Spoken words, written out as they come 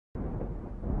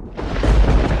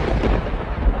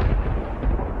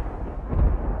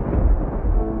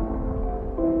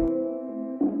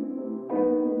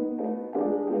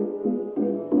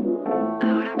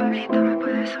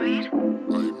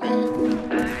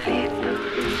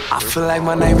I feel like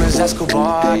my name is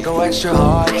Escobar. I go extra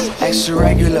hard, extra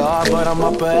regular, but I'm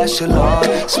upper echelon.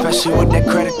 Especially with that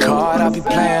credit card, I be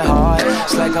playing hard.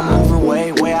 It's like I'm moving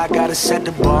weight where I gotta set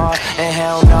the bar. And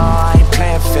hell no, I ain't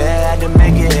playing fair, I had to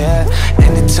make it here.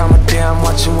 Anytime I'm there, I'm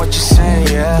watching what you're saying,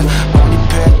 yeah. Only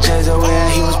pair of J's are where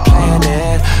he was playing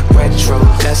it. Retro,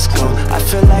 let's go, I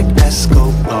feel like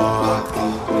Escobar.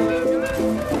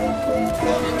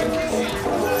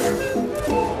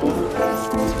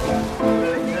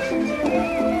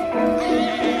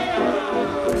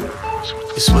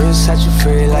 This will set you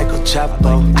free like a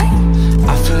Chapo.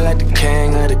 I feel like the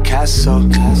king of the castle.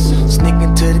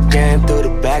 Sneaking to the game through the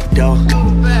back door.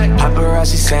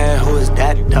 Paparazzi saying, who is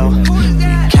that though?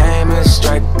 We came in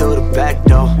straight through the back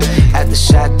door. At the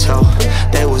chateau,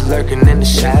 they was lurking in the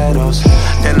shadows.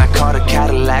 Then I caught a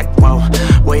Cadillac, whoa.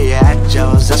 Where you at,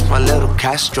 Joe's? That's my little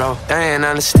Castro. They ain't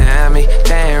understand me,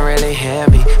 they ain't really hear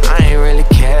me. I ain't really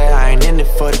care, I ain't in it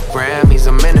for the Grammys.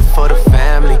 I'm in it for the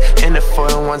family, in it for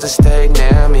the ones that stay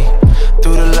near me.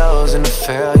 Through the lows and the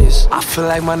failures, I feel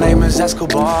like my name is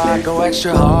Escobar. I go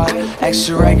extra hard,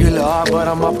 extra regular, but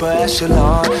I'm upper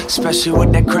echelon. Especially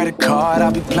with that credit card,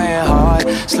 I be playing hard.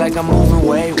 It's like I'm moving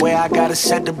weight where I gotta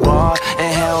set the bar.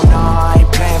 And hell no, I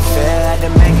ain't playing fair, I had to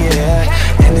make it here.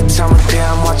 Anytime I'm there,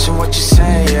 I'm watching what you're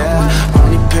saying, yeah.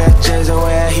 Only pair of J's are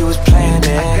where he was playing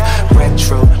it.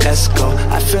 Retro, let's go,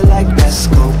 I feel like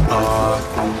Escobar.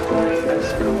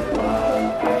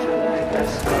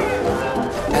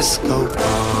 Escobar.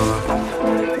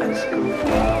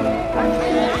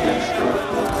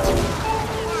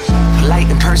 Polite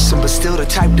in person, but still the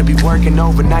type to be working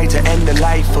overnight to end the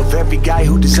life of every guy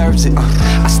who deserves it.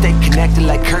 I stay connected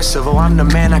like cursive, oh I'm the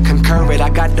man, I concur it. I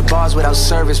got the bars without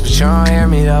service, but you don't hear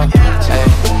me though. Hey,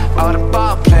 all the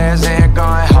ball players ain't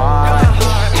going hard.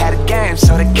 Had a game,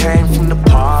 so they came from the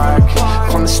park.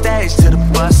 From the stage to the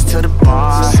bus to the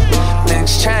bar.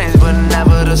 Things change, but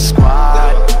never the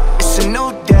squad. It's a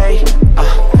new day,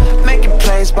 making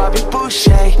plays, Bobby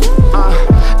Boucher.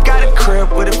 Got a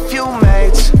crib with a few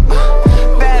mates.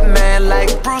 Batman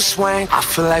like Bruce Wayne. I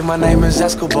feel like my name is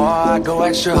Escobar. I go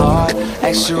extra hard,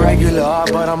 extra regular,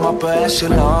 but I'm upper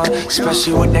echelon.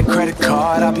 Especially with that credit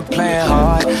card, I be playing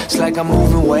hard. It's like I'm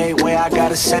moving weight where I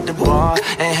gotta set the bar.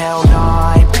 And hell no,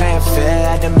 I ain't playing fair,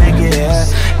 I had to make it here.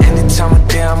 Anytime I'm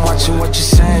there, I'm watching what you're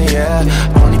saying, yeah.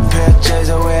 Only pair of J's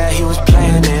are where he was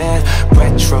playing it.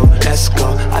 Retro, let's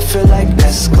go, I feel like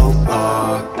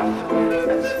Escobar.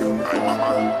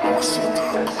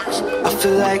 I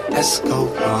feel like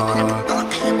Escobar.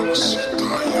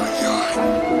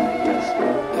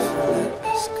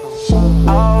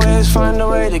 Always find a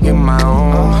way to get my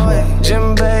own.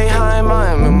 Jim Beheim,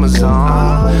 I'm in my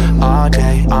zone. All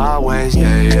day, always,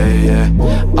 yeah, yeah, yeah.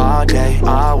 All day,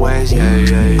 always, yeah,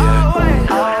 yeah, yeah.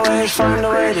 Always find a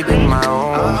way to get my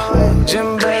own.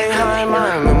 Jim Beheim,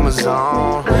 I'm in my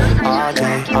zone. All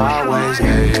day, always,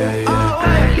 yeah, yeah,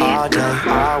 yeah. All day,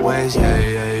 always, yeah,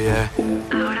 yeah, yeah.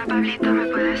 Ahora, Pablito, ¿me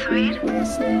puedes oír?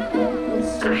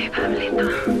 Ay, Pablito.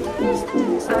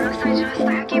 Solo soy yo,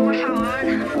 estoy aquí, por favor.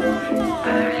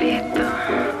 Pablito.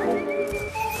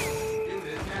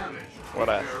 What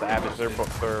a savage. There's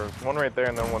one right there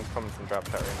and then one's coming from drop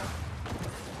tower right now.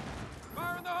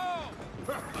 Fire in the hole!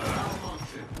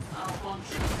 Malfunction.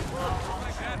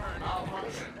 Malfunction.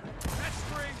 Malfunction. That's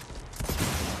three.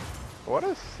 What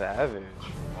a savage.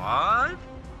 What?